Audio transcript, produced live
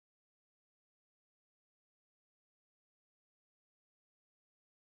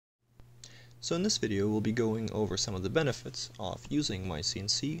So in this video we'll be going over some of the benefits of using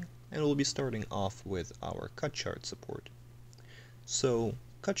myCNC, and we'll be starting off with our cut chart support. So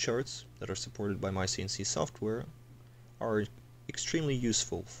cut charts that are supported by myCNC software are extremely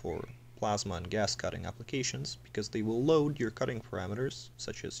useful for plasma and gas cutting applications because they will load your cutting parameters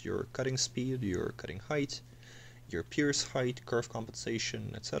such as your cutting speed, your cutting height, your pierce height, curve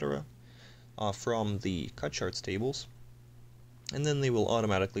compensation, etc. From the cut charts tables. And then they will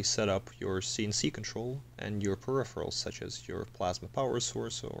automatically set up your CNC control and your peripherals such as your plasma power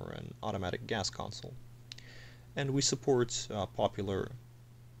source or an automatic gas console. And we support popular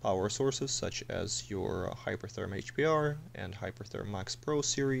power sources such as your Hypertherm HPR and Hypertherm Max Pro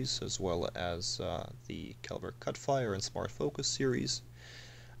series, as well as the Kelver Cutfire and Smart Focus series.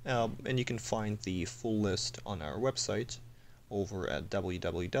 And you can find the full list on our website over at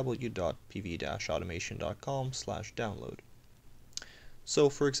www.pv-automation.com/download. So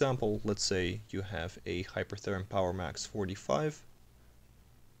for example, let's say you have a Hypertherm PowerMax 45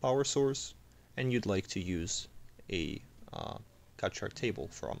 power source and you'd like to use a cut chart table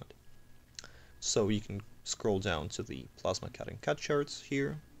from it. So you can scroll down to the plasma cutting cut charts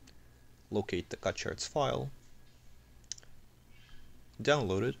here, locate the cut charts file,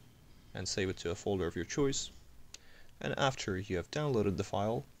 download it and save it to a folder of your choice. And after you have downloaded the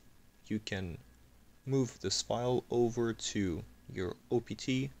file, you can move this file over to your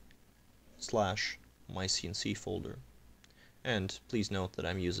OPT/myCNC folder. And please note that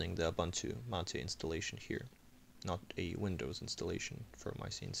I'm using the Ubuntu Mate installation here, not a Windows installation for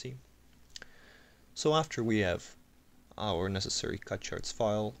myCNC. So after we have our necessary cut charts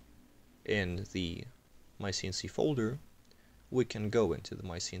file in the myCNC folder, we can go into the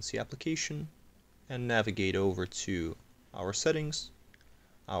myCNC application and navigate over to our settings,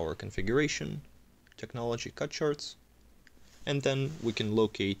 our configuration, technology cut charts, and then we can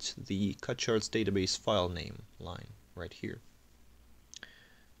locate the cut charts database file name line right here.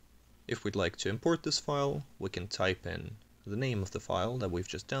 If we'd like to import this file, we can type in the name of the file that we've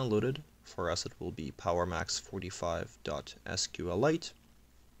just downloaded. For us it will be powermax45.sqlite.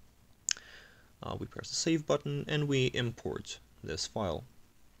 We press the save button and we import this file.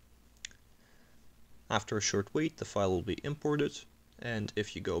 After a short wait, the file will be imported, and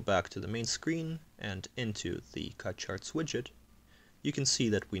if you go back to the main screen and into the cut charts widget, you can see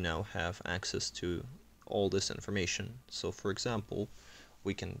that we now have access to all this information. So for example,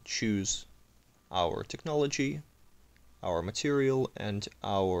 we can choose our technology, our material, and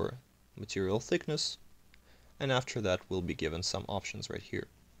our material thickness, and after that we'll be given some options right here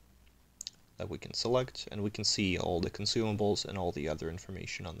that we can select, and we can see all the consumables and all the other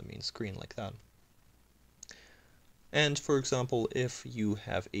information on the main screen like that. And for example, if you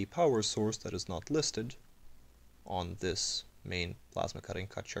have a power source that is not listed on this main plasma cutting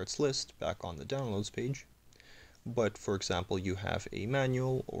cut charts list back on the downloads page, but for example you have a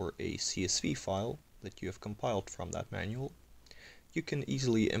manual or a CSV file that you have compiled from that manual, you can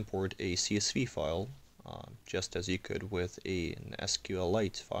easily import a CSV file just as you could with an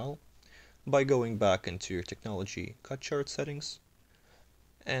SQLite file by going back into your technology cut chart settings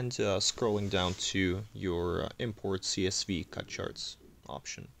and scrolling down to your import CSV cut charts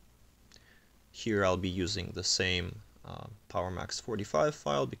option. Here I'll be using the same PowerMax 45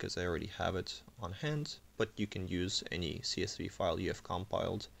 file because I already have it on hand, but you can use any CSV file you have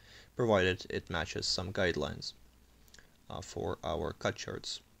compiled provided it matches some guidelines for our cut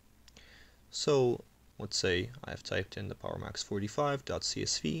charts. So let's say I've typed in the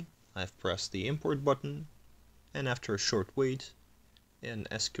powermax45.csv, I've pressed the import button, and after a short wait an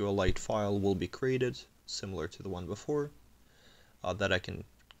SQLite file will be created similar to the one before that I can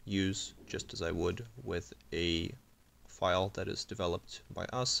use just as I would with a file that is developed by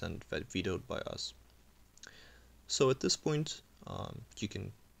us and vetoed by us. So at this point you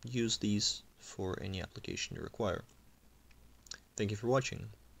can use these for any application you require. Thank you for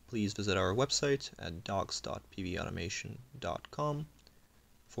watching. Please visit our website at docs.pvautomation.com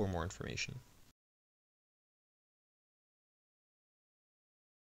for more information.